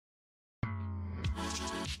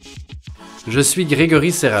Je suis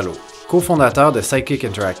Grégory Serralo, cofondateur de Sidekick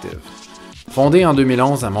Interactive. Fondé en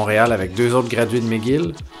 2011 à Montréal avec 2 autres gradués de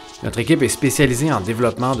McGill, notre équipe est spécialisée en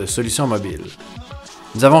développement de solutions mobiles.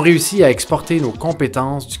 Nous avons réussi à exporter nos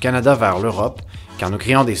compétences du Canada vers l'Europe car nous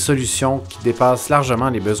créons des solutions qui dépassent largement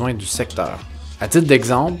les besoins du secteur. À titre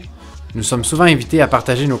d'exemple, nous sommes souvent invités à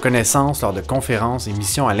partager nos connaissances lors de conférences et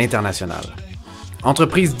missions à l'international.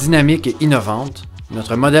 Entreprise dynamique et innovante,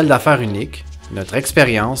 notre modèle d'affaires unique, notre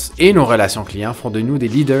expérience et nos relations clients font de nous des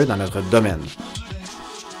leaders dans notre domaine.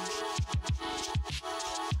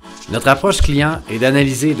 Notre approche client est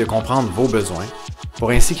d'analyser et de comprendre vos besoins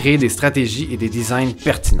pour ainsi créer des stratégies et des designs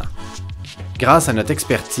pertinents. Grâce à notre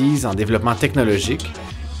expertise en développement technologique,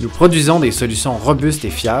 nous produisons des solutions robustes et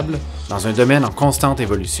fiables dans un domaine en constante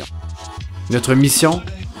évolution. Notre mission,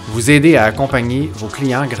 vous aider à accompagner vos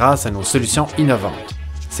clients grâce à nos solutions innovantes.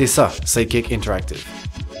 C'est ça, Sidekick Interactive.